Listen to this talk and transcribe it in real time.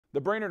The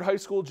Brainerd High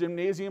School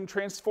Gymnasium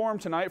transformed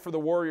tonight for the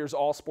Warriors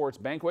All-Sports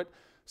Banquet.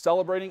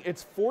 Celebrating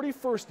its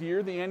 41st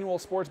year, the annual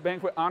sports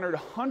banquet honored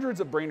hundreds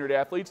of Brainerd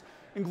athletes,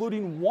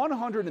 including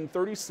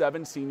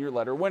 137 senior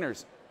letter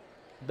winners.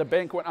 The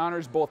banquet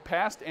honors both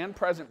past and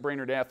present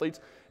Brainerd athletes,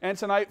 and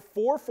tonight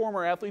 4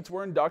 former athletes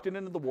were inducted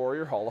into the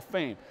Warrior Hall of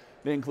Fame.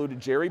 They included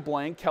Jerry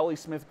Blank, Kelly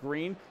Smith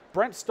Green,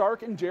 Brent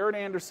Stark, and Jared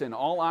Anderson,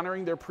 all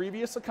honoring their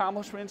previous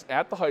accomplishments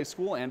at the high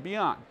school and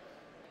beyond.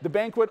 The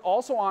banquet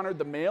also honored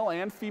the male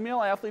and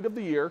female athlete of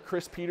the year,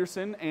 Chris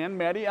Peterson and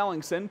Maddie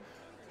Ellingson,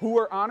 who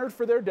were honored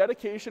for their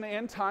dedication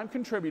and time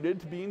contributed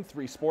to being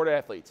 3-sport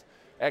athletes.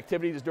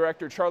 Activities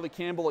Director Charlie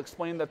Campbell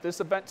explained that this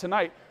event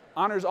tonight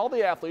honors all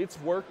the athletes'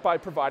 work by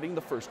providing the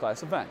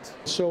first-class event.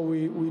 So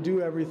we do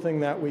everything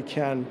that we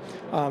can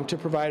to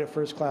provide a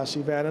first-class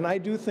event, and I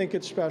do think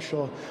it's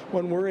special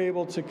when we're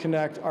able to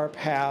connect our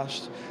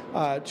past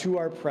to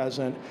our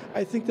present.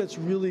 I think that's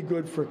really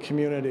good for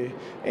community,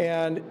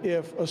 and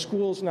if a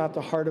school's not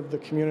the heart of the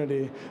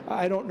community,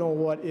 I don't know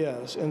what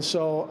is. And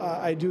so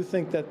I do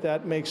think that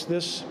that makes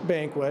this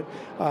banquet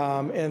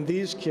and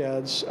these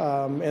kids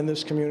and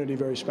this community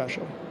very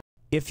special.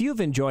 If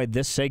you've enjoyed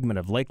this segment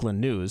of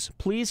Lakeland News,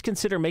 please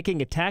consider making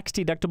a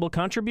tax-deductible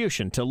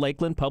contribution to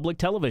Lakeland Public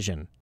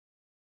Television.